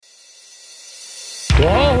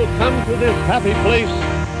come to this happy place,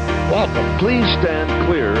 welcome. Please stand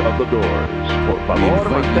clear of the doors. Por favor,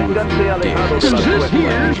 manténganse alejados de las This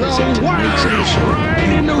here's a wild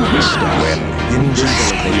ride in the When hinges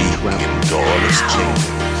squeak and doors change.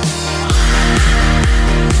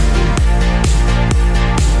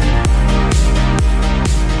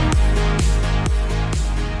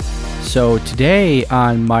 So today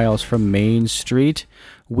on Miles from Main Street,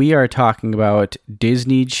 we are talking about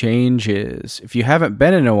Disney changes. If you haven't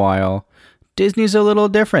been in a while, Disney's a little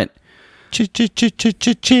different. Changes.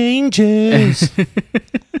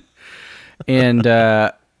 And,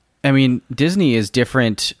 Disney is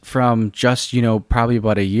different from just, probably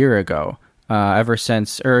about a year ago. Ever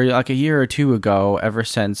since a year or two ago, ever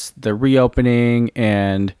since the reopening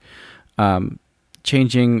and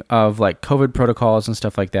changing of like COVID protocols and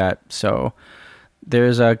stuff like that. So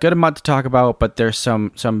there's a good amount to talk about, but there's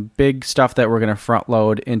some big stuff that we're going to front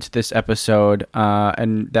load into this episode.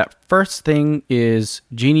 And that first thing is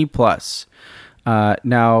Genie Plus.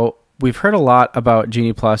 Now we've heard a lot about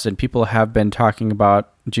Genie Plus and people have been talking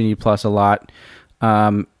about Genie Plus a lot.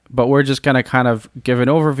 But we're just going to kind of give an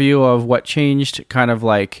overview of what changed, kind of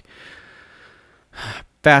like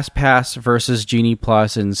FastPass versus Genie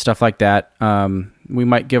Plus and stuff like that. We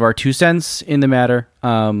might give our 2 cents in the matter.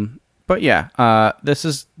 But yeah, this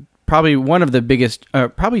is probably one of the biggest,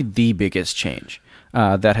 probably the biggest change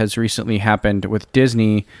that has recently happened with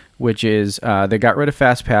Disney, which is they got rid of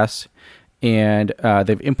FastPass and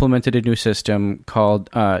they've implemented a new system called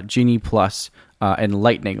Genie Plus and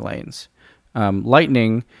Lightning Lanes.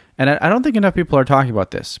 Lightning, and I don't think enough people are talking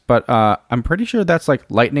about this, but I'm pretty sure that's like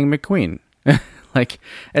Lightning McQueen. Like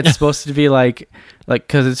it's supposed to be like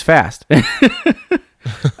because it's fast.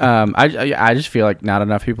 I just feel like not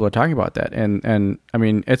enough people are talking about that, and I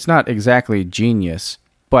mean it's not exactly genius,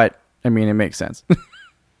 but I mean it makes sense.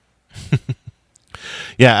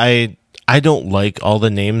 Yeah, I don't like all the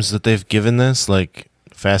names that they've given this. Like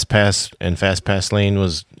FastPass and FastPass Lane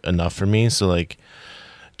was enough for me. So like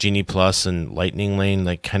Genie Plus and Lightning Lane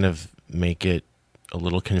like kind of make it a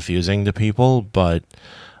little confusing to people, but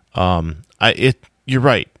you're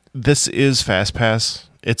right. This is FastPass.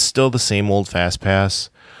 It's still the same old FastPass.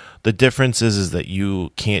 The difference is that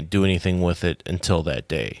you can't do anything with it until that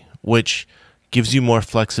day, which gives you more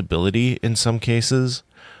flexibility in some cases,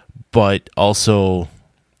 but also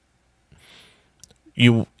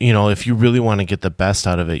you know, if you really want to get the best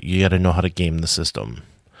out of it, you got to know how to game the system.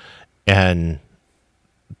 And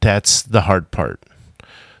that's the hard part.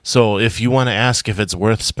 So if you want to ask if it's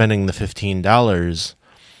worth spending the $15,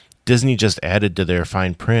 Disney just added to their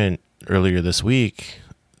fine print earlier this week,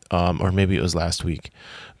 or maybe it was last week,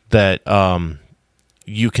 that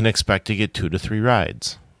you can expect to get 2 to 3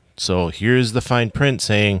 rides. So here's the fine print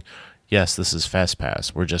saying, yes, this is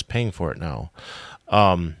FastPass. We're just paying for it now.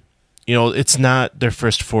 It's not their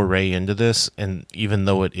first foray into this, and even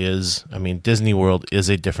though it is, I mean, Disney World is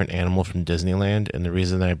a different animal from Disneyland, and the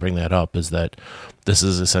reason I bring that up is that this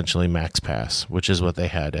is essentially MaxPass, which is what they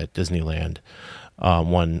had at Disneyland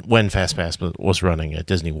when FastPass was running at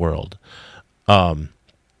Disney World.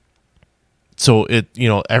 So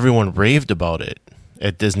everyone raved about it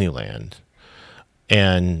at Disneyland,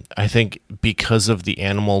 and I think because of the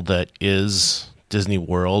animal that is Disney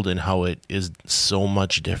World and how it is so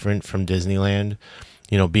much different from Disneyland,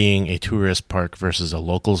 being a tourist park versus a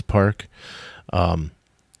locals park,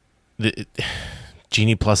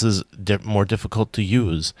 Genie Plus is more difficult to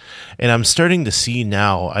use. And I'm starting to see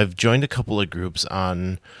now, I've joined a couple of groups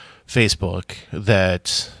on Facebook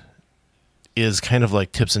that is kind of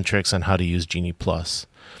like tips and tricks on how to use Genie Plus.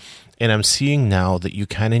 And I'm seeing now that you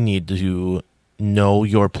kind of need to know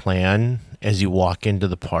your plan as you walk into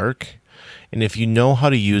the park. And if you know how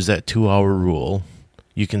to use that 2-hour rule,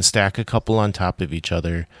 you can stack a couple on top of each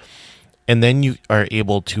other. And then you are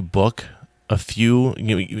able to book a few,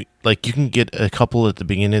 you can get a couple at the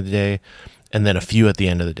beginning of the day and then a few at the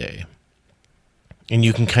end of the day. And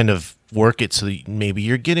you can kind of work it so that maybe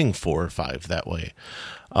you're getting 4 or 5 that way.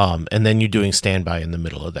 And then you're doing standby in the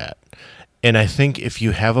middle of that. And I think if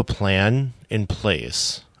you have a plan in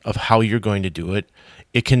place of how you're going to do it,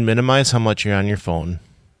 it can minimize how much you're on your phone.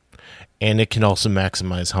 And it can also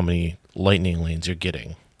maximize how many lightning lanes you're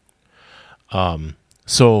getting.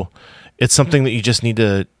 So it's something that you just need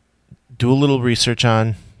to do a little research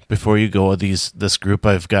on before you go. This group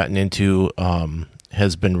I've gotten into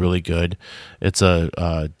has been really good. It's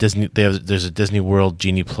a Disney. There's a Disney World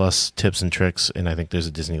Genie Plus tips and tricks, and I think there's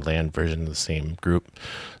a Disneyland version of the same group.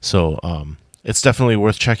 So it's definitely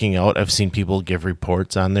worth checking out. I've seen people give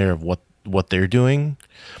reports on there of what they're doing,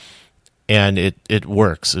 and it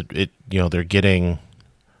works. They're getting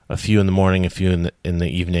a few in the morning, a few in the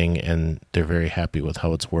evening, and they're very happy with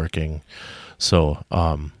how it's working. So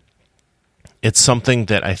it's something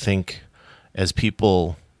that I think as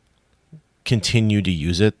people continue to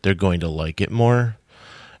use it, they're going to like it more.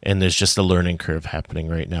 And there's just a learning curve happening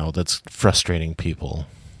right now that's frustrating people.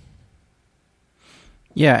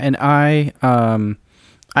 Yeah, and I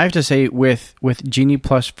have to say with Genie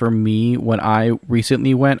Plus for me, when I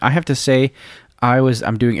recently went, I have to say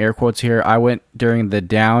I'm doing air quotes here. I went during the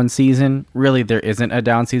down season. Really, there isn't a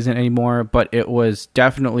down season anymore, but it was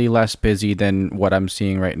definitely less busy than what I'm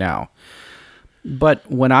seeing right now. But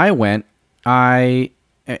when I went, I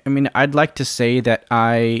mean, I'd like to say that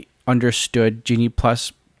I understood Genie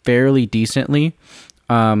Plus fairly decently.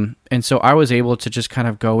 And so I was able to just kind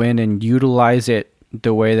of go in and utilize it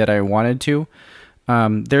the way that I wanted to.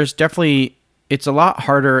 There's definitely, it's a lot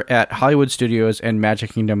harder at Hollywood Studios and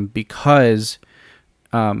Magic Kingdom because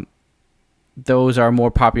those are more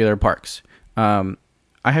popular parks. I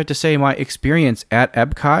have to say my experience at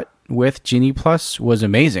Epcot with Genie Plus was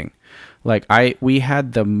amazing. Like we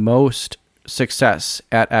had the most success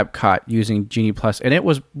at Epcot using Genie Plus, and it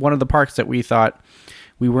was one of the parks that we thought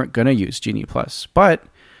we weren't going to use Genie Plus, but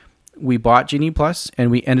we bought Genie Plus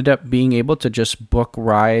and we ended up being able to just book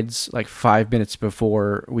rides like 5 minutes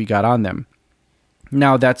before we got on them.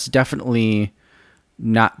 Now that's definitely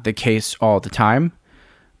not the case all the time,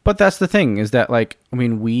 but that's the thing is that like, I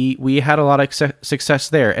mean, we had a lot of success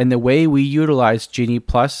there, and the way we utilized Genie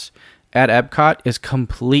Plus at Epcot is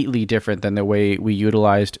completely different than the way we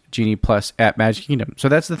utilized Genie Plus at Magic Kingdom. So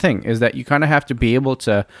that's the thing, is that you kind of have to be able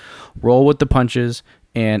to roll with the punches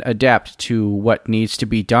and adapt to what needs to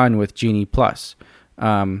be done with Genie Plus.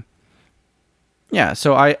 Yeah,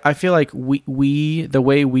 so I feel like the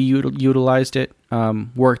way we utilized it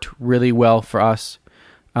worked really well for us,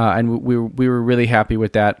 and we were really happy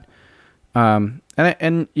with that.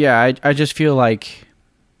 And yeah, I just feel like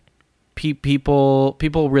people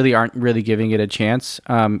really aren't really giving it a chance.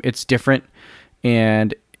 It's different,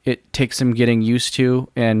 and it takes some getting used to,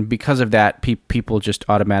 and because of that, people just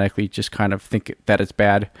automatically just kind of think that it's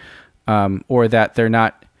bad, or that they're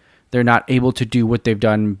not able to do what they've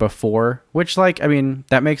done before. Which, like, I mean,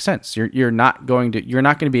 that makes sense. You're not going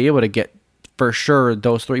to be able to get for sure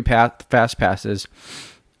those 3 fast passes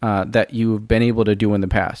that you've been able to do in the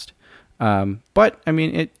past. But I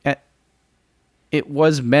mean, it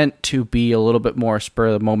was meant to be a little bit more spur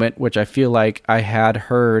of the moment, which I feel like I had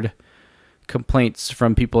heard complaints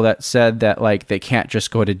from people that said that like they can't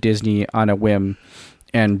just go to Disney on a whim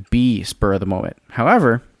and be spur of the moment.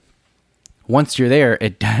 However, once you're there,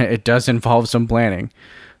 it does involve some planning.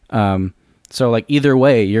 So like either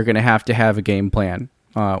way, you're going to have a game plan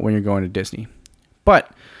when you're going to Disney.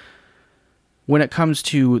 But when it comes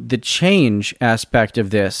to the change aspect of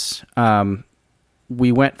this,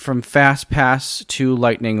 we went from Fast Pass to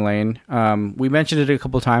Lightning Lane. We mentioned it a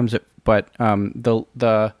couple times, but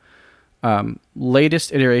the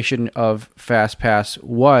latest iteration of Fast Pass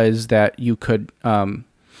was that you could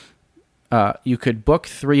book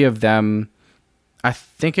 3 of them. I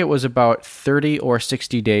think it was about 30 or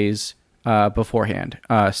 60 days beforehand.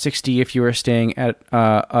 60 if you were staying at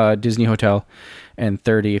a Disney hotel, and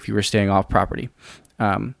 30 if you were staying off property.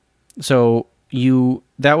 So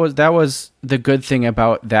that was the good thing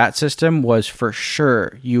about that system, was for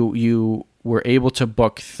sure you were able to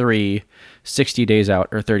book 3 60 days out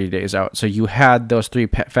or 30 days out. So you had those 3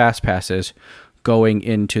 fast passes going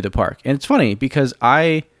into the park. And it's funny because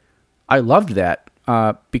I loved that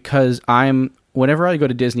because whenever I go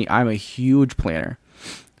to Disney, I'm a huge planner.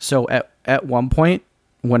 So at one point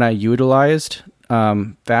when I utilized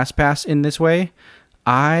Fast Pass in this way,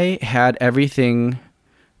 I had everything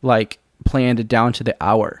like planned down to the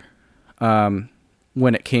hour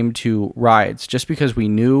when it came to rides, just because we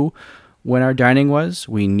knew when our dining was,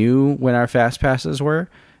 we knew when our fast passes were,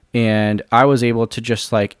 and I was able to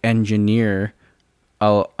just like engineer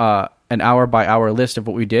an hour by hour list of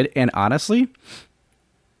what we did. And honestly,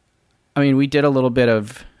 I mean, we did a little bit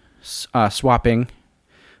of swapping,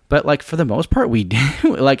 but like for the most part, we did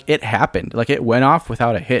like it happened, like it went off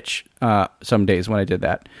without a hitch. Some days when I did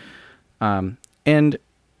that, and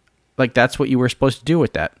like that's what you were supposed to do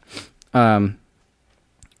with that.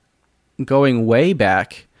 Going way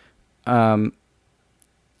back, I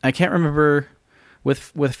can't remember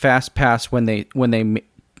with Fast Pass when they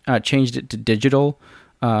changed it to digital,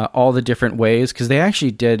 all the different ways, because they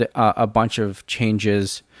actually did a bunch of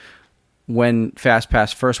changes when Fast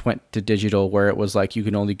Pass first went to digital, where it was like you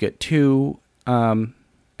can only get 2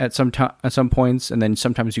 at some points, and then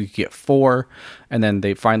sometimes you could get 4, and then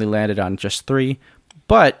they finally landed on just 3.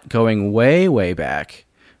 But going way back,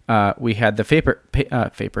 we had the vapor.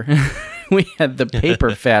 We had the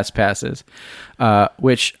paper fast passes,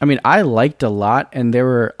 which I mean I liked a lot, and there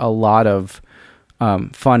were a lot of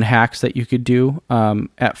fun hacks that you could do.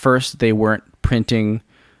 At first, they weren't printing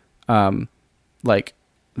like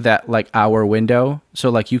that hour window, so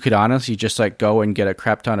like you could honestly just like go and get a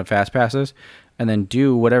crap ton of fast passes, and then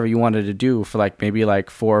do whatever you wanted to do for like maybe like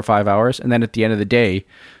 4 or 5 hours, and then at the end of the day,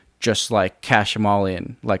 just like cash them all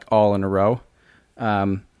in, like all in a row.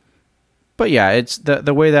 But yeah, it's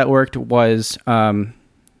the way that worked was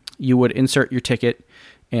you would insert your ticket,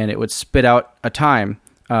 and it would spit out a time,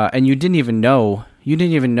 and you didn't even know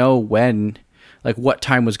when, like what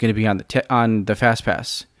time was going to be on the fast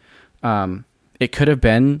pass. It could have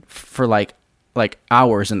been for like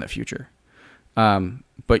hours in the future.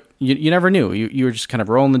 But you never knew. You were just kind of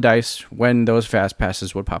rolling the dice when those fast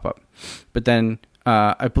passes would pop up. But then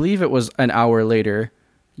I believe it was an hour later,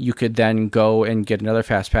 you could then go and get another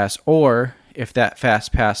fast pass, or if that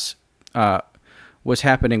fast pass was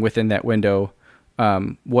happening within that window,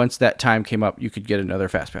 once that time came up, you could get another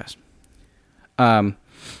fast pass.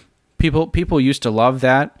 People used to love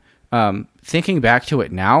that. Thinking back to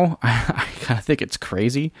it now, I kind of think it's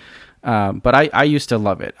crazy. But I used to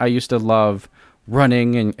love it. I used to love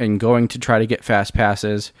running and going to try to get fast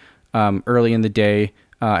passes early in the day,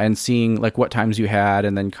 and seeing like what times you had,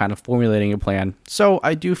 and then kind of formulating a plan. So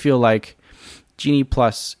I do feel like Genie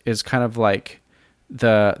Plus is kind of like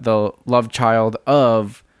the love child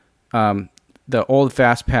of the old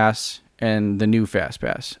fast pass and the new fast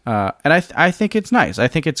pass. And I think it's nice. I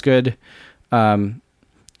think it's good.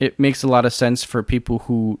 It makes a lot of sense for people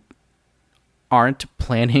who aren't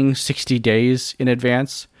planning 60 days in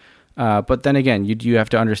advance. But then again, you have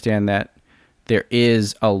to understand that there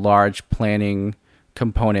is a large planning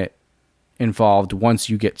component involved once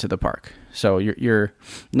you get to the park. So you're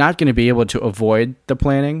not going to be able to avoid the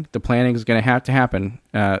planning. The planning is going to have to happen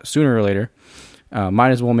sooner or later.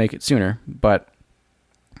 Might as well make it sooner. But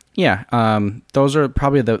yeah, those are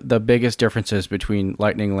probably the biggest differences between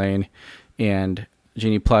Lightning Lane and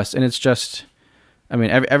Genie Plus. And it's just, I mean,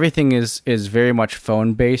 everything is very much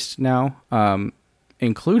phone based now,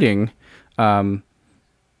 including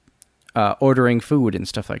ordering food and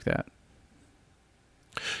stuff like that.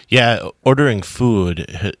 Yeah, ordering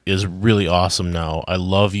food is really awesome now. I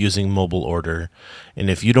love using mobile order. And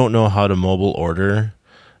if you don't know how to mobile order,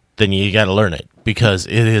 then you got to learn it, because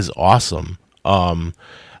it is awesome. I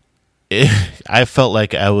felt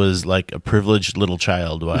like I was like a privileged little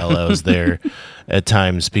child while I was there at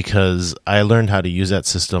times, because I learned how to use that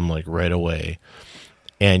system like right away.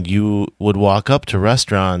 And you would walk up to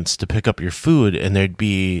restaurants to pick up your food, and there'd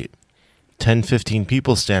be 10, 15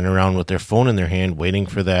 people standing around with their phone in their hand waiting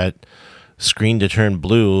for that screen to turn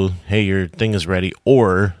blue. Hey, your thing is ready.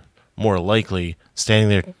 Or more likely, standing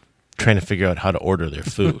there trying to figure out how to order their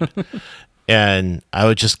food. And I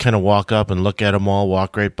would just kind of walk up and look at them all,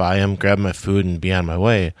 walk right by them, grab my food, and be on my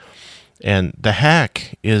way. And the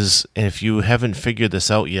hack is, if you haven't figured this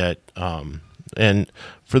out yet, and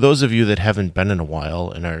for those of you that haven't been in a while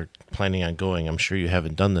and are planning on going, I'm sure you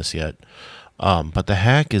haven't done this yet. But the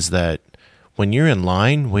hack is that when you're in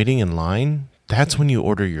line, waiting in line, that's when you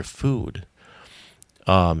order your food.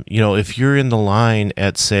 If you're in the line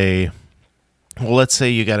at, say, well, let's say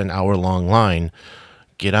you got an hour-long line,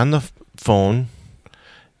 get on the phone,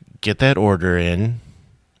 get that order in,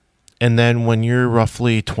 and then when you're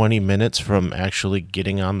roughly 20 minutes from actually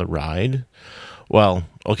getting on the ride, well,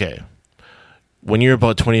 okay, when you're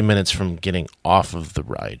about 20 minutes from getting off of the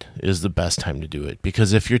ride is the best time to do it.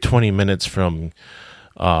 Because if you're 20 minutes from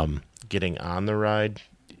getting on the ride,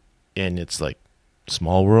 and it's like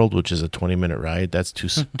Small World, which is a 20-minute ride, that's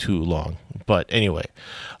too long. But anyway,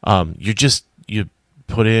 you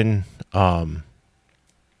put in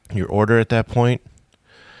your order at that point,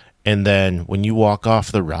 and then when you walk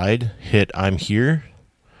off the ride, hit I'm here,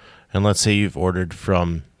 and let's say you've ordered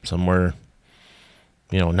from somewhere,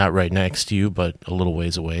 not right next to you, but a little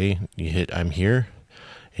ways away, you hit I'm here,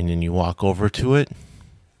 and then you walk over to it,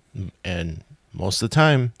 and most of the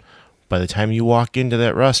time, by the time you walk into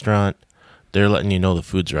that restaurant, they're letting you know the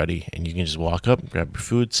food's ready, and you can just walk up, grab your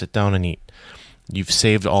food, sit down, and eat. You've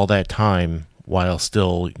saved all that time while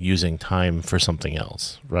still using time for something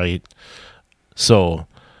else, right? So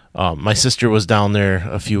my sister was down there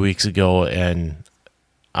a few weeks ago, and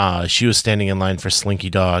she was standing in line for Slinky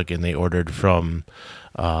Dog, and they ordered from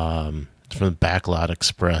the Backlot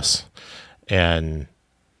Express. And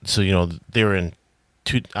so, they were in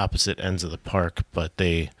two opposite ends of the park, but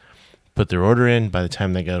they put their order in. By the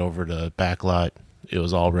time they got over to Backlot, it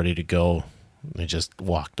was all ready to go. They just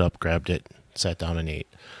walked up, grabbed it, sat down, and ate.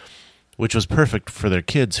 which was perfect for their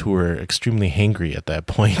kids who were extremely hangry at that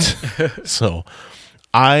point. So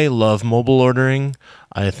I love mobile ordering.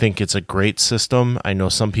 I think it's a great system. I know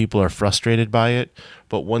some people are frustrated by it,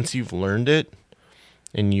 but once you've learned it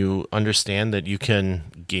and you understand that you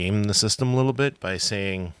can game the system a little bit by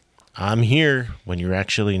saying, I'm here when you're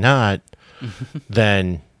actually not,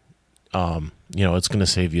 then, it's going to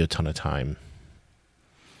save you a ton of time.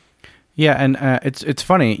 Yeah, and it's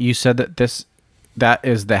funny you said that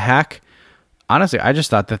is the hack. Honestly, I just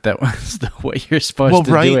thought that was the way you're supposed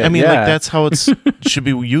to do it. I mean, like that's how it should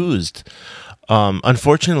be used.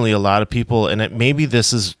 Unfortunately, a lot of people, and maybe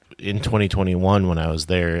this is in 2021 when I was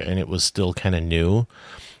there, and it was still kind of new,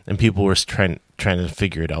 and people were trying to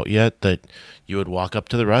figure it out yet. That you would walk up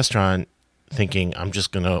to the restaurant thinking, I'm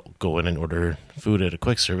just gonna go in and order food at a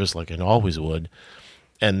quick service like I always would,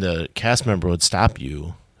 and the cast member would stop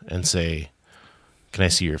you and say, "Can I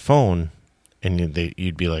see your phone?" And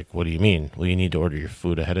you'd be like, what do you mean? Well, you need to order your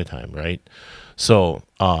food ahead of time, right? So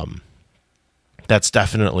that's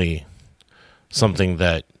definitely something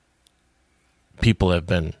that people have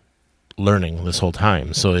been learning this whole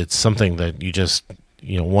time. So it's something that you just,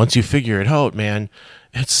 once you figure it out, man,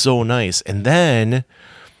 it's so nice. And then,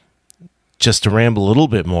 just to ramble a little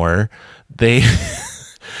bit more, they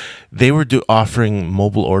were offering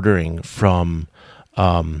mobile ordering from,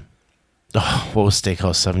 what was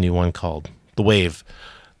Steakhouse 71 called? The Wave.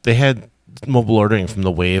 They had mobile ordering from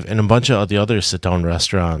the Wave and a bunch of the other sit-down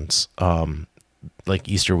restaurants. Like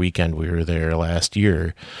Easter weekend, we were there last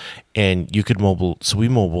year, and you could so we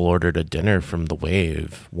mobile ordered a dinner from the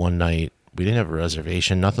Wave one night. We didn't have a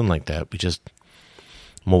reservation, nothing like that. We just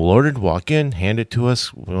mobile ordered, walk in, hand it to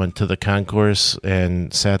us. We went to the concourse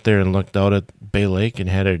and sat there and looked out at Bay Lake and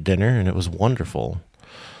had our dinner, and it was wonderful.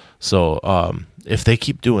 So if they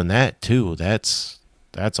keep doing that too, that's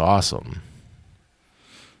awesome.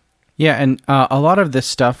 Yeah, and a lot of this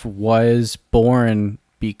stuff was born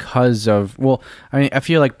because of, I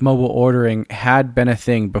feel like mobile ordering had been a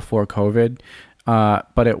thing before COVID,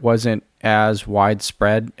 but it wasn't as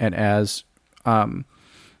widespread and as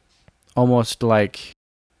almost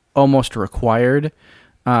required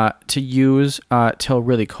to use till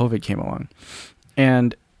really COVID came along.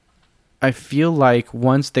 And I feel like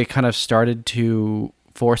once they kind of started to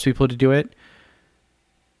force people to do it,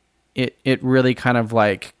 it really kind of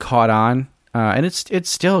like caught on, and it's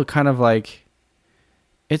still kind of like,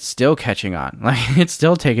 it's still catching on. Like it's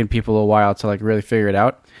still taking people a while to like really figure it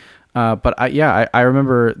out. But I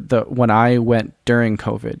remember when I went during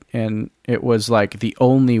COVID, and it was like the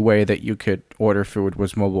only way that you could order food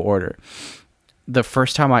was mobile order. The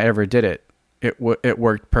first time I ever did it, it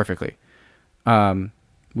worked perfectly.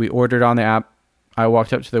 We ordered on the app. I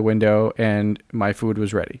walked up to the window and my food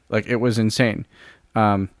was ready. Like it was insane.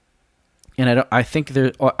 And I think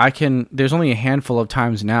there's only a handful of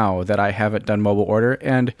times now that I haven't done mobile order.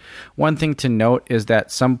 And one thing to note is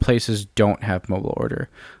that some places don't have mobile order.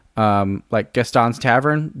 Like Gaston's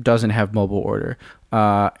Tavern doesn't have mobile order.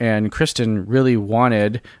 And Kristen really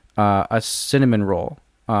wanted a cinnamon roll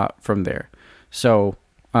from there. So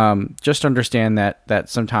just understand that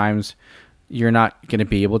sometimes you're not going to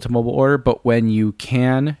be able to mobile order, but when you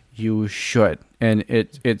can, you should. And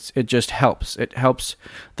it just helps. It helps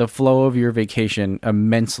the flow of your vacation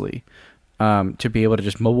immensely, to be able to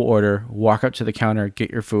just mobile order, walk up to the counter,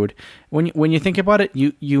 get your food. When you think about it,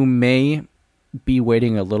 you may be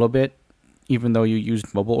waiting a little bit, even though you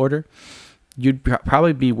used mobile order. You'd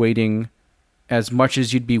probably be waiting as much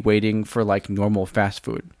as you'd be waiting for like normal fast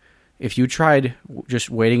food. If you tried just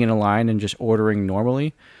waiting in a line and just ordering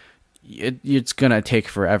normally, it's gonna take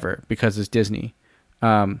forever because it's Disney.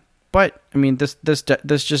 But I mean, this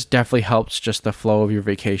just definitely helps just the flow of your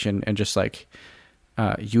vacation and just like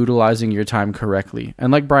utilizing your time correctly.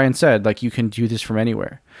 And like Brian said, like you can do this from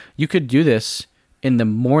anywhere. You could do this in the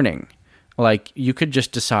morning. Like you could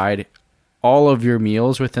just decide all of your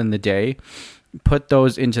meals within the day, put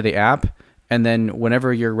those into the app, and then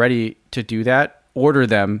whenever you're ready to do that, order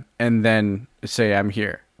them and then say, I'm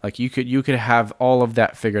here. Like you could have all of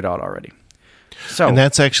that figured out already. So, and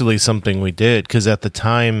that's actually something we did, because at the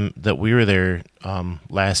time that we were there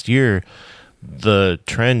last year, the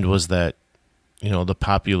trend was that, the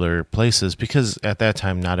popular places, because at that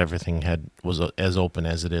time not everything was as open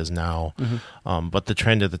as it is now. Mm-hmm. But the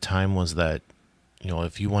trend at the time was that,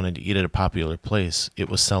 if you wanted to eat at a popular place, it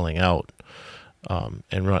was selling out.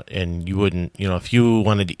 And you wouldn't, if you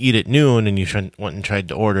wanted to eat at noon and you went and tried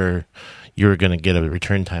to order, you were going to get a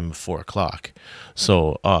return time of 4:00.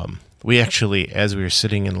 So, we actually, as we were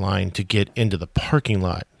sitting in line to get into the parking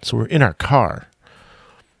lot, so we're in our car,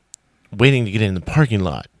 waiting to get in the parking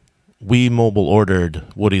lot, we mobile ordered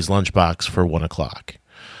Woody's lunchbox for 1:00,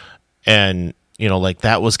 and like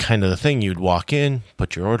that was kind of the thing. You'd walk in,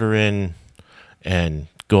 put your order in, and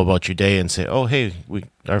go about your day and say, "Oh, hey,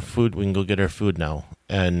 our food. We can go get our food now."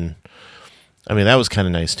 And I mean, that was kind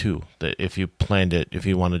of nice too. That if you planned it, if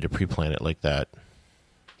you wanted to pre-plan it like that.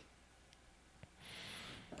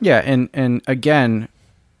 Yeah, and again,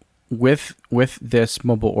 with this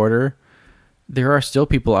mobile order, there are still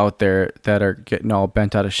people out there that are getting all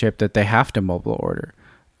bent out of shape that they have to mobile order.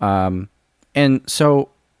 And so,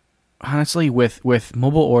 honestly, with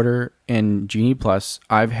mobile order and Genie Plus,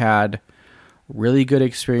 I've had really good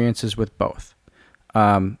experiences with both.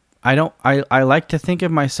 I like to think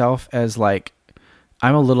of myself as like,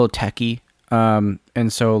 I'm a little techie.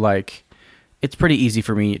 And so like, it's pretty easy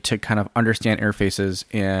for me to kind of understand interfaces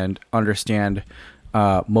and understand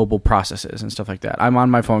mobile processes and stuff like that. I'm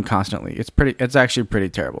on my phone constantly. It's actually pretty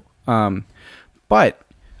terrible. But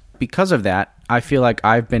because of that, I feel like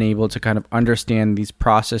I've been able to kind of understand these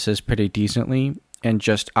processes pretty decently. And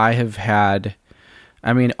I have had,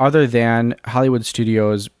 I mean, other than Hollywood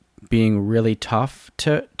Studios being really tough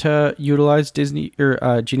to utilize Disney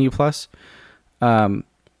or Genie Plus,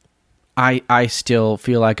 I still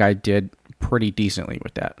feel like I did pretty decently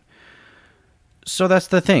with that. So that's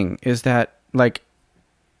the thing, is that like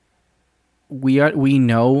we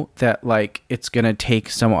know that like it's gonna take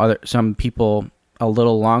some people a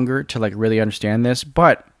little longer to like really understand this,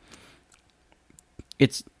 but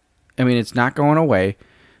it's not going away,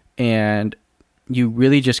 and you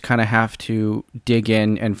really just kind of have to dig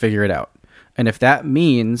in and figure it out. And if that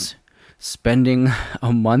means spending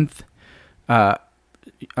a month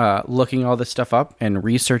looking all this stuff up and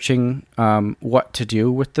researching what to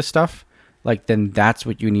do with the stuff, like, then that's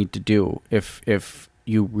what you need to do if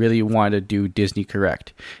you really want to do Disney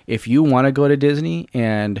correct. If you want to go to Disney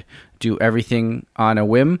and do everything on a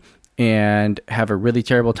whim and have a really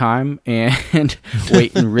terrible time and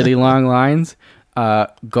wait in really long lines,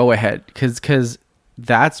 go ahead, because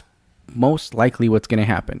that's most likely what's going to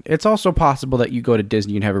happen. It's also possible that you go to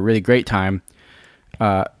Disney and have a really great time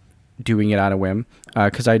doing it on a whim,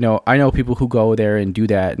 because I know people who go there and do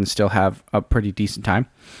that and still have a pretty decent time.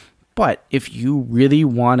 But if you really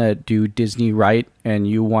want to do Disney right and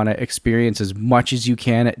you want to experience as much as you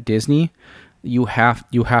can at Disney, you have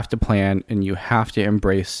to plan and you have to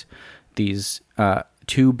embrace these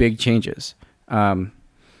two big changes. Now,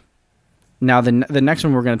 the next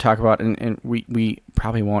one we're going to talk about, and we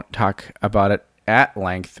probably won't talk about it at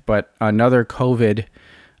length, but another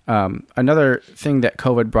thing that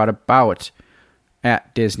COVID brought about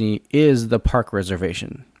at Disney is the park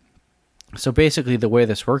reservation. So basically the way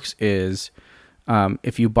this works is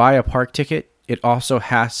if you buy a park ticket, it also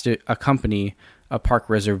has to accompany a park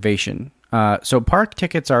reservation. So park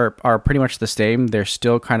tickets are pretty much the same. They're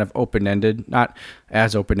still kind of open-ended, not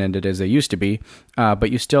as open-ended as they used to be,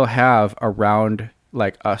 but you still have around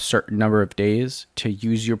like a certain number of days to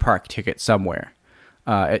use your park ticket somewhere.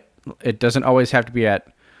 It doesn't always have to be at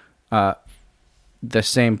the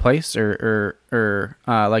same place, or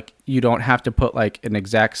like you don't have to put like an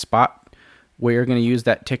exact spot where you're going to use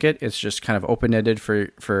that ticket. It's just kind of open-ended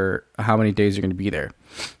for how many days you're going to be there.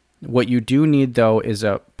 What you do need, though, is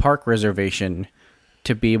a park reservation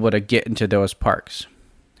to be able to get into those parks.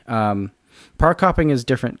 Park hopping is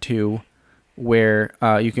different, too, where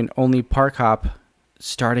you can only park hop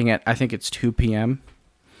starting at, I think it's 2 p.m.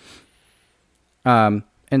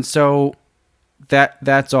 And so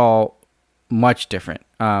that's all much different.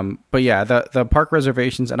 But yeah, the park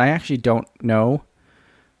reservations, and I actually don't know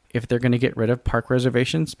if they're going to get rid of park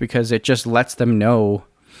reservations, because it just lets them know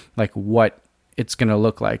like what it's going to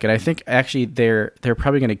look like. And I think actually they're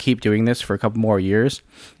probably going to keep doing this for a couple more years.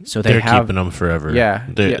 So they're keeping them forever. Yeah.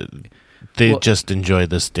 They just enjoy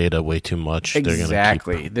this data way too much.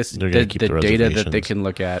 Exactly. They're going to keep the data that they can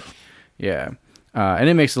look at. Yeah. And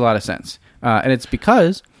it makes a lot of sense. And it's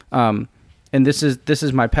because, and this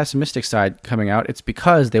is my pessimistic side coming out. It's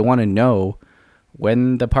because they want to know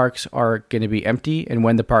when the parks are going to be empty and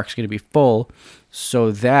when the park's going to be full,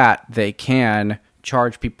 so that they can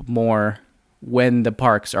charge people more when the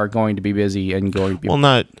parks are going to be busy and going to be...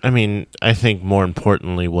 Well, I think more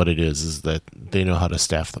importantly what it is that they know how to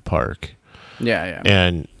staff the park. Yeah.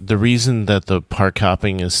 And the reason that the park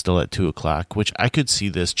hopping is still at 2:00, which I could see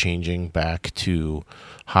this changing back to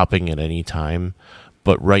hopping at any time,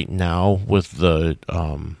 but right now with the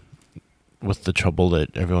trouble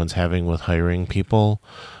that everyone's having with hiring people,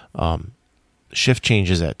 shift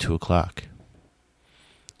changes at 2:00.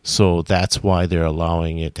 So that's why they're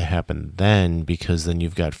allowing it to happen then, because then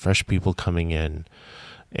you've got fresh people coming in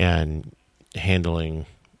and handling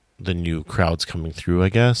the new crowds coming through, I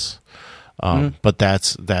guess. But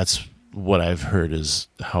that's what I've heard is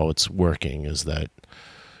how it's working, is that,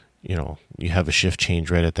 you know, you have a shift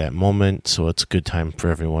change right at that moment, so it's a good time for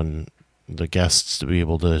everyone, the guests, to be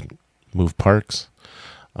able to move parks.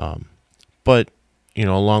 But, you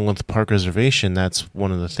know, along with the park reservation, that's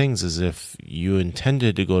one of the things, is if you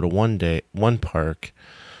intended to go to one park,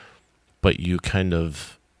 but you kind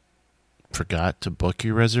of forgot to book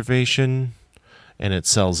your reservation and it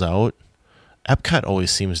sells out, Epcot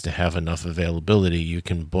always seems to have enough availability. You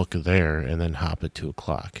can book there and then hop at 2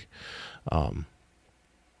 o'clock. And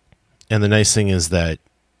the nice thing is that,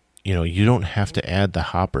 you know, you don't have to add the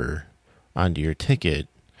hopper onto your ticket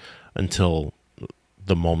until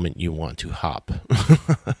the moment you want to hop.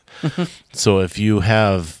 So if you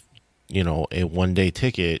have, you know, a 1-day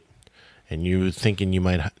ticket and you're thinking you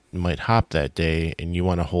might hop that day and you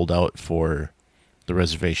want to hold out for the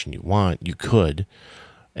reservation you want, you could,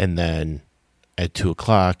 and then at 2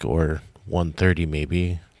 o'clock or 1:30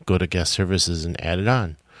 maybe, go to guest services and add it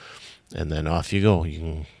on. And then off you go. You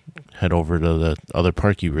can head over to the other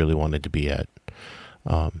park you really wanted to be at.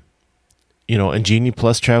 You know, and Genie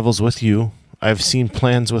Plus travels with you. I've seen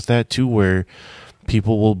plans with that too, where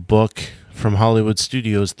people will book from Hollywood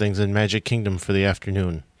Studios things in Magic Kingdom for the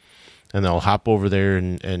afternoon, and they'll hop over there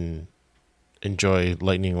and enjoy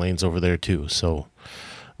Lightning Lanes over there too. So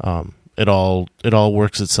it all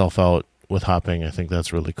works itself out with hopping. I think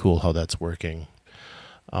that's really cool how that's working.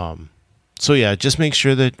 So yeah, just make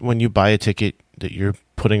sure that when you buy a ticket that you're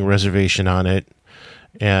putting a reservation on it,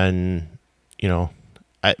 and, you know,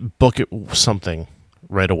 book it something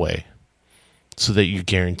right away so that you're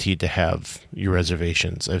guaranteed to have your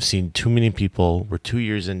reservations. I've seen too many people, we're 2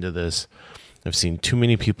 years into this, I've seen too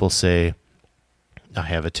many people say, I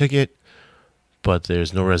have a ticket, but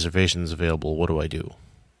there's no reservations available. What do I do?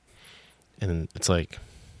 And it's like,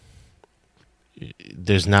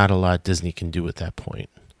 there's not a lot Disney can do at that point.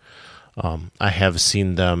 I have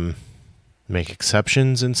seen them make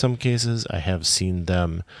exceptions in some cases. I have seen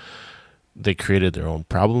them, they created their own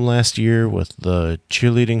problem last year with the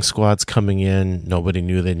cheerleading squads coming in. Nobody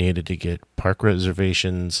knew they needed to get park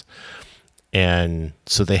reservations. And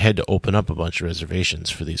so they had to open up a bunch of reservations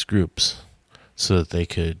for these groups so that they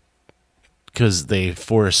could, because they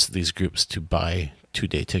force these groups to buy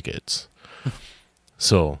 2-day tickets.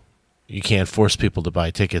 So you can't force people to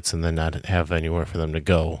buy tickets and then not have anywhere for them to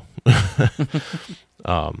go.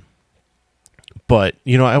 But,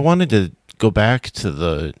 you know, I wanted to go back to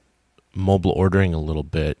the mobile ordering a little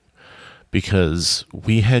bit, because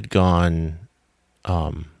we had gone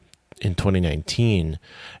in 2019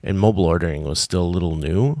 and mobile ordering was still a little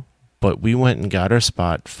new, but we went and got our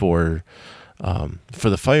spot for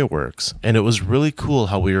the fireworks, and it was really cool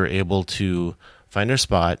how we were able to find our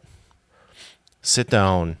spot, sit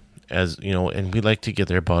down, as you know, and we like to get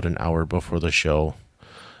there about an hour before the show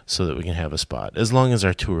so that we can have a spot, as long as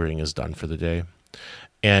our touring is done for the day.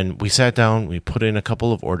 And we sat down, we put in a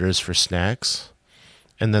couple of orders for snacks,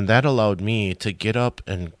 and then that allowed me to get up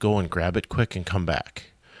and go and grab it quick and come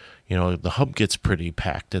back. You know, the hub gets pretty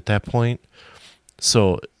packed at that point.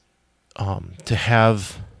 So to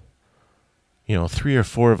have, you know, 3 or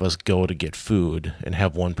 4 of us go to get food and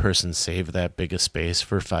have one person save that big a space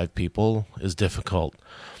for 5 people is difficult.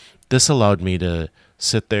 This allowed me to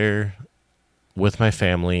sit there with my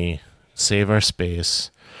family, save our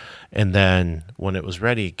space, and then when it was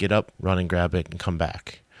ready, get up, run and grab it, and come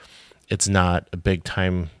back. It's not a big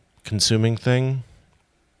time consuming thing.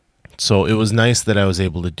 So it was nice that I was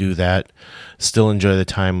able to do that, still enjoy the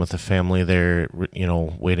time with the family there, you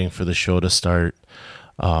know, waiting for the show to start,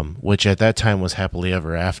 which at that time was Happily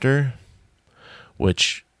Ever After,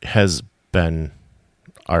 which has been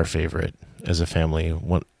our favorite as a family,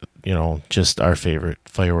 you know, just our favorite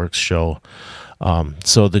fireworks show.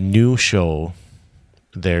 So the new show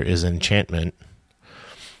there is Enchantment,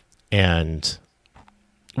 and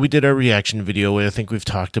we did our reaction video. I think we've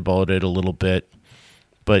talked about it a little bit,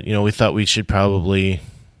 but, you know, we thought we should probably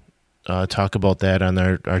talk about that on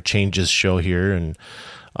our Changes show here. And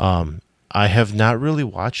I have not really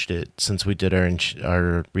watched it since we did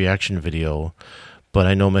our reaction video, but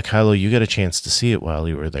I know, Mikhailo, you got a chance to see it while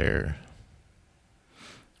you were there.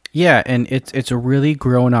 Yeah, and it's really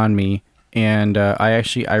grown on me. And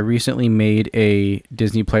I recently made a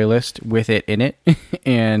Disney playlist with it in it,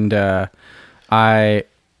 and I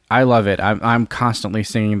love it. I'm constantly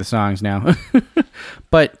singing the songs now.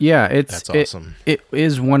 But yeah, that's awesome. It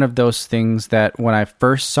is one of those things that when I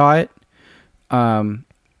first saw it,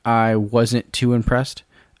 I wasn't too impressed,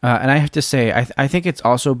 and I have to say I think it's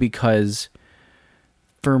also because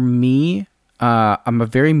for me, I'm a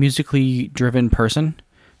very musically driven person.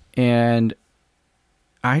 and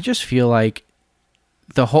I just feel like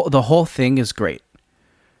the whole thing is great.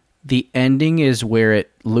 The ending is where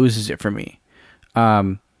it loses it for me.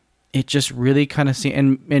 It just really kind of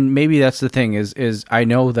and maybe that's the thing is I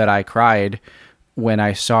know that I cried when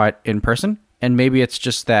I saw it in person, and maybe it's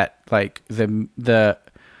just that like the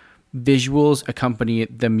visuals accompany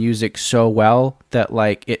the music so well that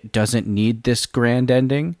like it doesn't need this grand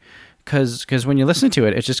ending, because when you listen to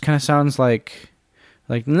it, it just kind of sounds like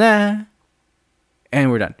nah,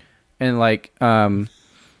 and we're done, and like and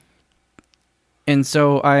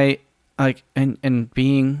so I like and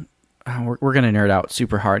being we're gonna nerd out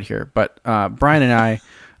super hard here, but Brian and I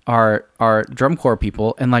are drum corps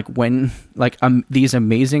people, and like when like these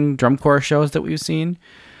amazing drum corps shows that we've seen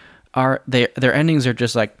are their endings are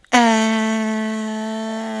just like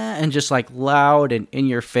and just like loud and in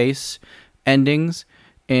your face endings,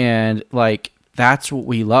 and like that's what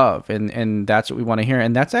we love, and that's what we want to hear,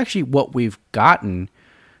 and that's actually what we've gotten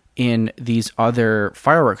in these other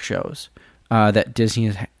fireworks shows that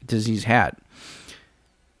Disney's had.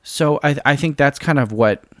 So I think that's kind of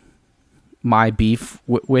what my beef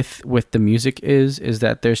with the music is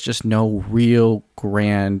that there's just no real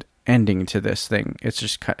grand ending to this thing. It's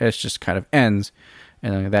just kind of ends,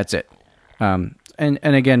 and that's it. And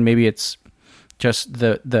again, maybe it's just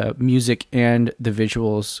the music and the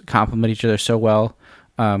visuals complement each other so well.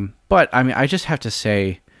 But I mean, I just have to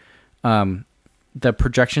say, the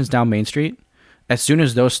projections down Main Street, as soon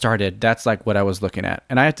as those started, that's like what I was looking at.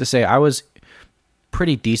 And I have to say, I was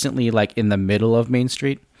pretty decently like in the middle of Main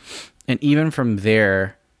Street. And even from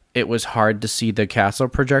there, it was hard to see the castle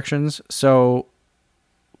projections. So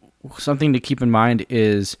something to keep in mind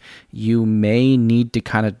is you may need to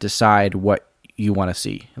kind of decide what you want to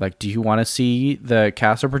see. Like, do you want to see the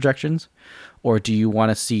castle projections, or do you want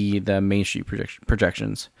to see the Main Street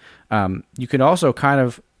projections? You could also kind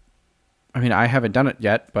of, I mean, I haven't done it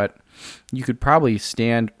yet, but you could probably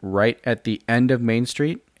stand right at the end of Main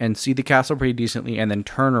Street and see the castle pretty decently, and then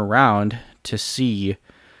turn around to see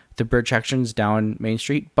the projections down Main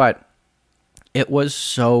Street. But it was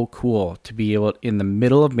so cool to be able in the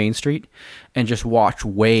middle of Main Street and just watch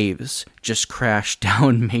waves just crash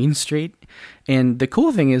down Main Street. And the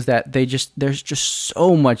cool thing is that there's just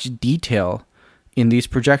so much detail in these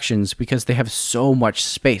projections because they have so much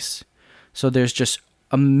space. So there's just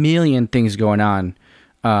a million things going on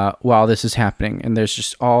while this is happening, and there's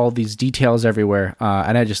just all these details everywhere,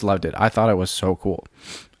 and I just loved it. I thought it was so cool.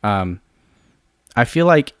 I feel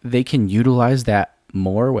like they can utilize that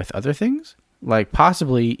more with other things, like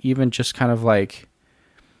possibly even just kind of like,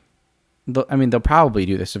 I mean, they'll probably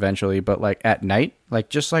do this eventually, but like at night, like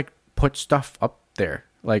just like put stuff up there,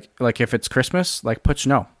 like if it's Christmas, like put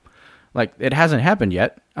snow. Like it hasn't happened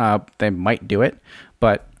yet. They might do it,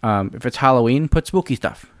 but if it's Halloween, put spooky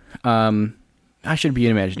stuff. I should be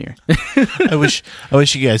an Imagineer. I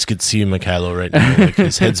wish you guys could see Mikhailo right now. Like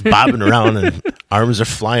his head's bobbing around and arms are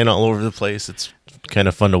flying all over the place. It's kind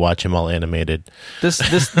of fun to watch him all animated.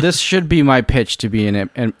 This should be my pitch to be an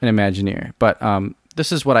Imagineer, but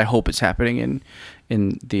this is what I hope is happening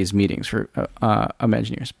in these meetings for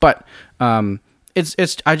Imagineers. But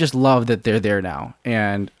it's I just love that they're there now,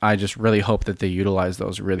 and I just really hope that they utilize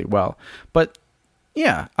those really well. But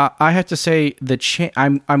yeah, I have to say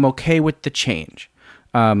I'm okay with the change.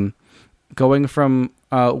 Going from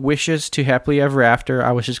Wishes to Happily Ever After,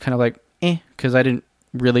 I was just kind of like, because I didn't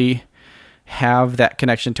really have that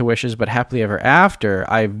connection to Wishes, but Happily Ever After,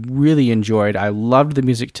 I really enjoyed. I loved the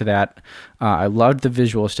music to that. I loved the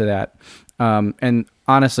visuals to that. And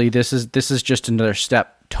honestly, this is just another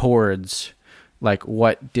step towards like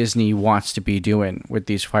what Disney wants to be doing with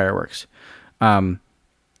these fireworks.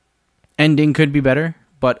 Ending could be better,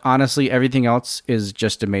 but honestly, everything else is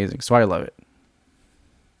just amazing. So I love it.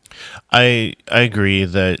 I agree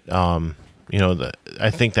that I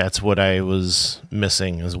think that's what I was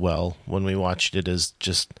missing as well when we watched it, is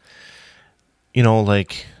just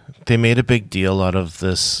like they made a big deal out of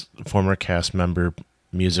this former cast member,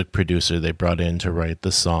 music producer they brought in to write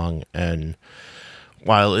the song, and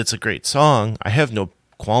while it's a great song, I have no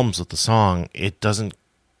qualms with the song.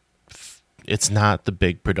 It's not the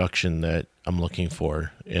big production that I'm looking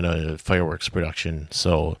for in a fireworks production.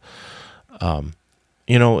 So, I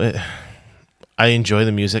enjoy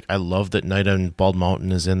the music. I love that Night on Bald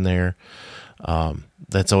Mountain is in there.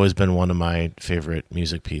 That's always been one of my favorite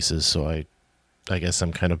music pieces. So I guess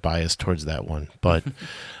I'm kind of biased towards that one. But,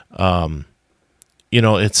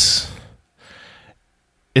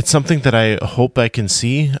 it's something that I hope I can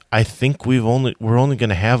see. I think we're only going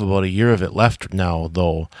to have about a year of it left now,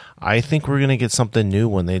 though. I think we're going to get something new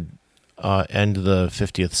when they end the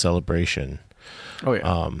 50th celebration. Oh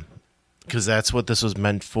yeah. Because that's what this was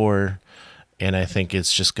meant for, and I think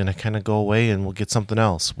it's just going to kind of go away, and we'll get something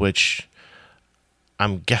else. Which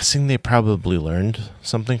I'm guessing they probably learned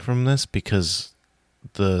something from this, because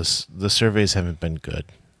the surveys haven't been good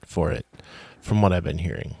for it, from what I've been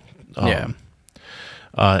hearing.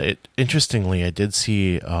 Interestingly, I did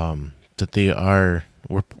see that they are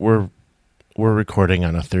we're recording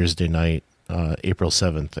on a Thursday night, April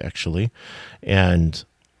 7th actually, and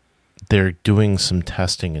they're doing some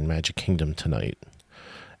testing in Magic Kingdom tonight.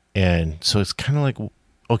 And so it's kind of like,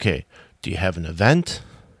 okay, do you have an event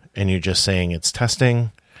and you're just saying it's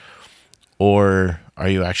testing, or are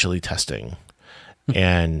you actually testing?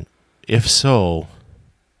 And if so,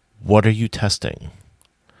 what are you testing?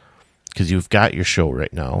 Because you've got your show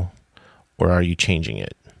right now, or are you changing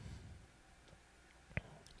it?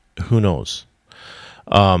 Who knows?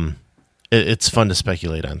 It's fun to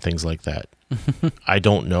speculate on things like that. I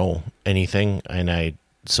don't know anything, and I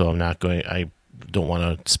don't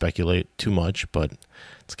want to speculate too much, but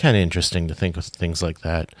it's kind of interesting to think of things like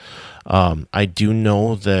that. I do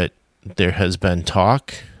know that there has been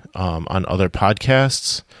talk on other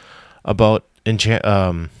podcasts about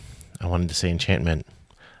I wanted to say Enchantment.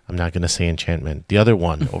 I'm not going to say Enchantment. The other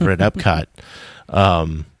one over at Epcot,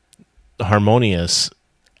 Harmonious.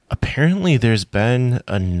 Apparently, there's been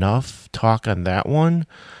enough talk on that one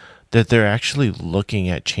that they're actually looking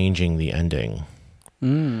at changing the ending.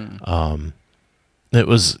 It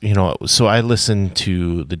was, so I listened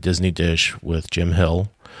to the Disney Dish with Jim Hill,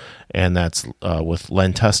 and that's with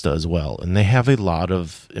Len Testa as well. And they have a lot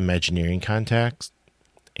of Imagineering contacts,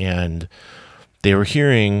 and they were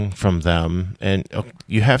hearing from them, and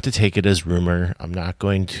you have to take it as rumor. I'm not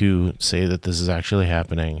going to say that this is actually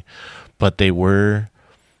happening, but they were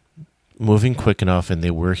moving quick enough, and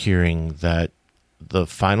they were hearing that the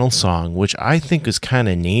final song, which I think is kind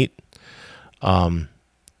of neat,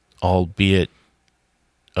 albeit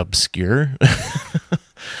obscure,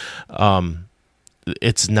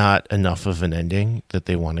 it's not enough of an ending that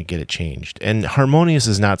they want to get it changed. And Harmonious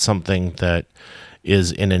is not something that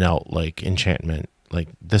is in and out like Enchantment. Like,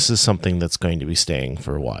 this is something that's going to be staying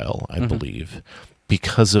for a while, I believe,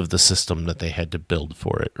 because of the system that they had to build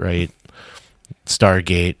for it, right?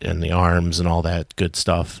 Stargate and the arms and all that good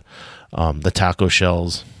stuff. The taco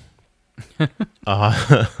shells.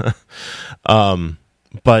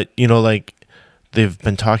 But, like, they've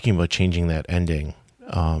been talking about changing that ending.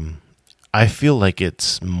 I feel like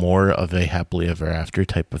it's more of a happily ever after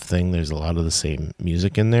type of thing. There's a lot of the same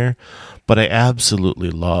music in there, but I absolutely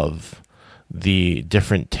love the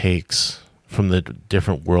different takes from the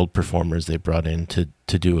different world performers they brought in to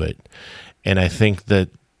do it. And I think that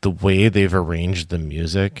the way they've arranged the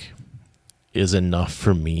music is enough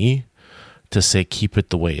for me to say, keep it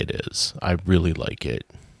the way it is. I really like it.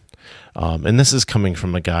 And this is coming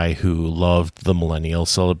from a guy who loved the Millennial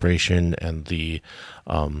Celebration and the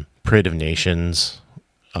Parade of Nations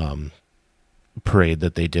parade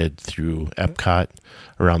that they did through Epcot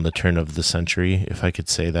around the turn of the century, if I could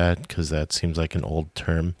say that, because that seems like an old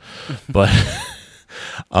term. But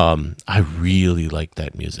I really liked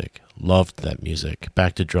that music. Loved that music.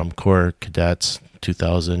 Back to Drum Corps, Cadets,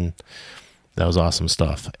 2000. That was awesome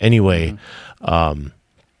stuff. Anyway, I'm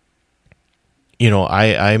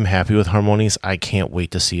happy with Harmonious. I can't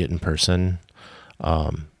wait to see it in person.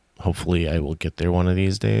 Hopefully I will get there one of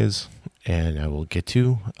these days, and I will get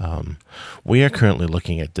to. We are currently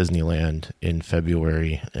looking at Disneyland in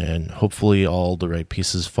February, and hopefully all the right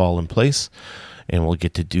pieces fall in place, and we'll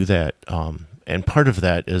get to do that. And part of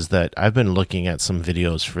that is that I've been looking at some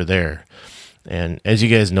videos for there. And as you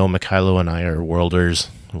guys know, Mikhailo and I are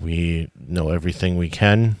worlders. We know everything we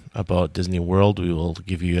can about Disney World. We will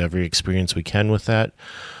give you every experience we can with that.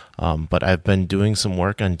 But I've been doing some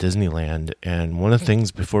work on Disneyland. And one of the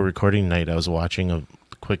things before recording tonight, I was watching a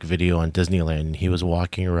quick video on Disneyland. He was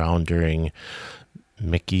walking around during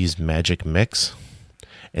Mickey's Magic Mix.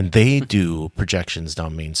 And they do projections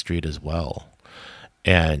down Main Street as well.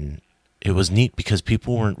 And it was neat because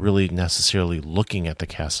people weren't really necessarily looking at the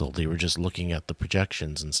castle. They were just looking at the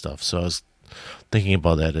projections and stuff. So I was thinking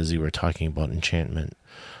about that as you were talking about Enchantment.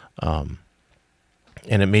 And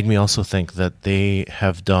it made me also think that they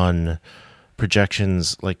have done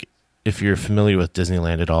projections, like if you're familiar with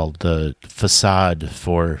Disneyland at all, the facade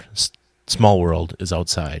for Small World is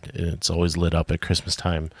outside, and it's always lit up at Christmas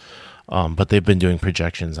time. But they've been doing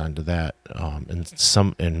projections onto that.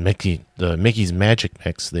 And Mickey's Magic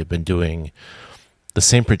Mix, they've been doing the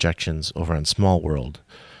same projections over on Small World.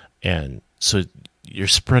 And so you're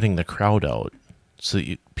spreading the crowd out so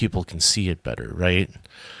that people can see it better, right?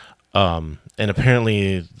 And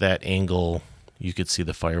apparently that angle, you could see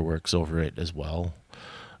the fireworks over it as well,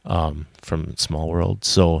 from Small World.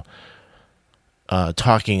 So,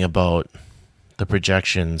 talking about the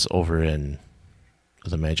projections over in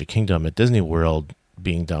the Magic Kingdom at Disney World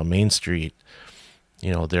being down Main Street,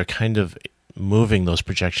 they're kind of moving those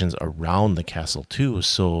projections around the castle too.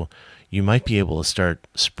 So you might be able to start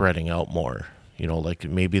spreading out more, like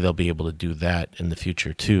maybe they'll be able to do that in the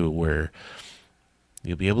future too, where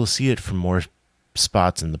you'll be able to see it from more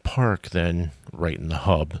spots in the park than right in the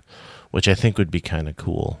hub, which I think would be kind of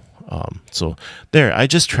cool. So there, I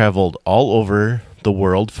just traveled all over the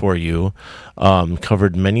world for you,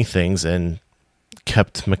 covered many things, and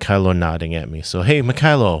kept Mikhailo nodding at me. So, hey,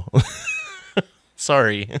 Mikhailo,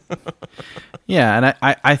 sorry. Yeah, and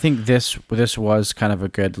I think this was kind of a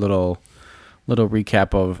good little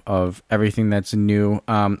recap of everything that's new.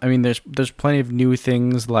 I mean, there's plenty of new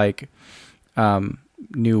things like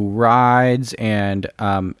new rides, and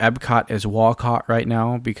Epcot is Walcott right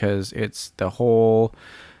now because it's the whole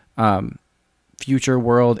Future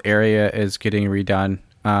World area is getting redone.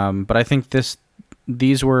 But I think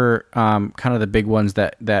these were kind of the big ones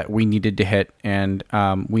that we needed to hit, and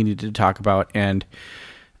we needed to talk about. And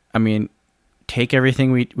I mean, take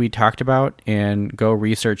everything we talked about and go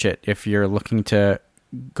research it if you're looking to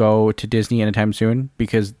go to Disney anytime soon,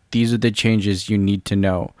 because these are the changes you need to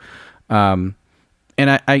know. And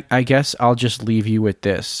I guess I'll just leave you with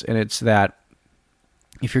this, and it's that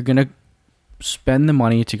if you're going to spend the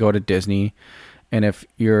money to go to Disney, and if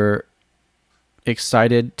you're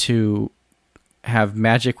excited to have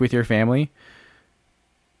magic with your family,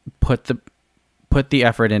 put the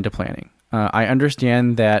effort into planning. I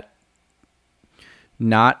understand that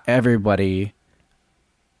not everybody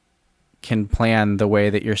can plan the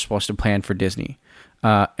way that you're supposed to plan for Disney.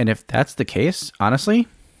 And if that's the case, honestly,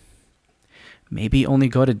 maybe only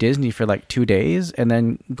go to Disney for like 2 days and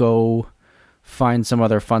then go find some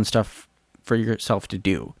other fun stuff for yourself to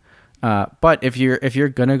do. But if you're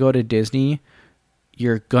gonna go to Disney,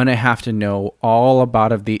 you're gonna have to know all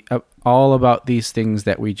about these things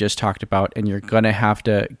that we just talked about, and you're gonna have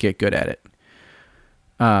to get good at it.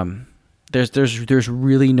 There's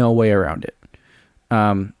really no way around it.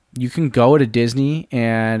 You can go to Disney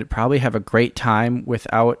and probably have a great time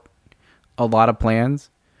without a lot of plans,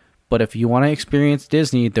 but if you want to experience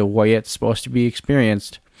Disney the way it's supposed to be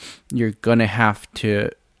experienced, you're gonna have to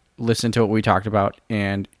listen to what we talked about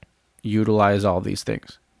and utilize all these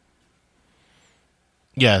things.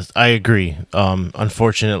 Yes, I agree.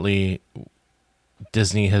 Unfortunately,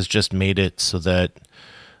 Disney has just made it so that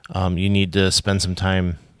you need to spend some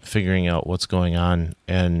time figuring out what's going on.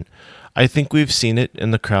 And I think we've seen it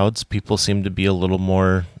in the crowds. People seem to be a little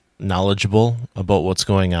more knowledgeable about what's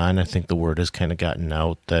going on. I think the word has kind of gotten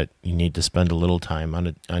out that you need to spend a little time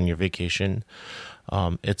on your vacation.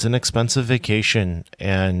 It's an expensive vacation,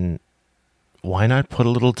 and why not put a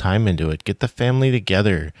little time into it? Get the family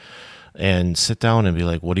together and sit down and be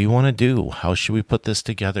like, what do you want to do? How should we put this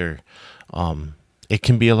together? It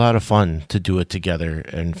can be a lot of fun to do it together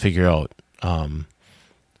and figure out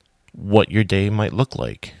what your day might look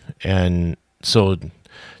like. And so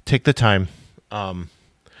take the time.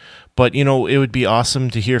 But, it would be awesome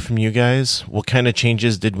to hear from you guys. What kind of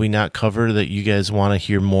changes did we not cover that you guys want to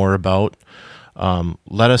hear more about?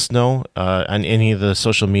 Let us know on any of the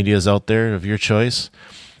social medias out there of your choice.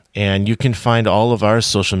 And you can find all of our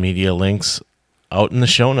social media links out in the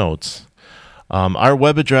show notes. Our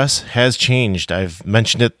web address has changed. I've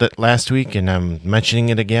mentioned it last week, and I'm mentioning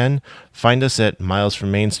it again. Find us at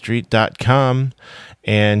milesfrommainstreet.com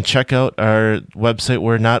and check out our website,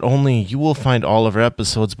 where not only you will find all of our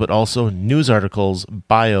episodes, but also news articles,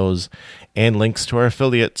 bios, and links to our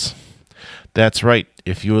affiliates. That's right.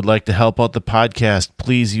 If you would like to help out the podcast,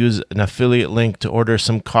 please use an affiliate link to order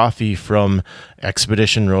some coffee from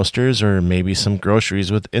Expedition Roasters, or maybe some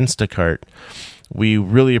groceries with Instacart. We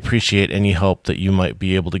really appreciate any help that you might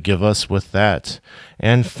be able to give us with that.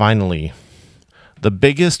 And finally, the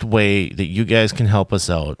biggest way that you guys can help us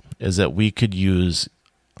out is that we could use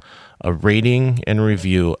a rating and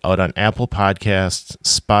review out on Apple Podcasts,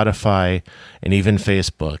 Spotify, and even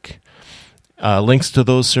Facebook. Links to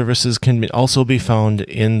those services can also be found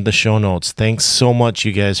in the show notes. Thanks so much,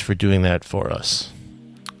 you guys, for doing that for us.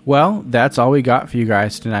 Well, that's all we got for you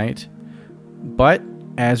guys tonight. But,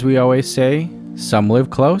 as we always say, some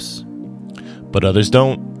live close, but others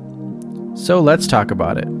don't. So let's talk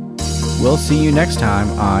about it. We'll see you next time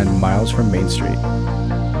on Miles from Main Street.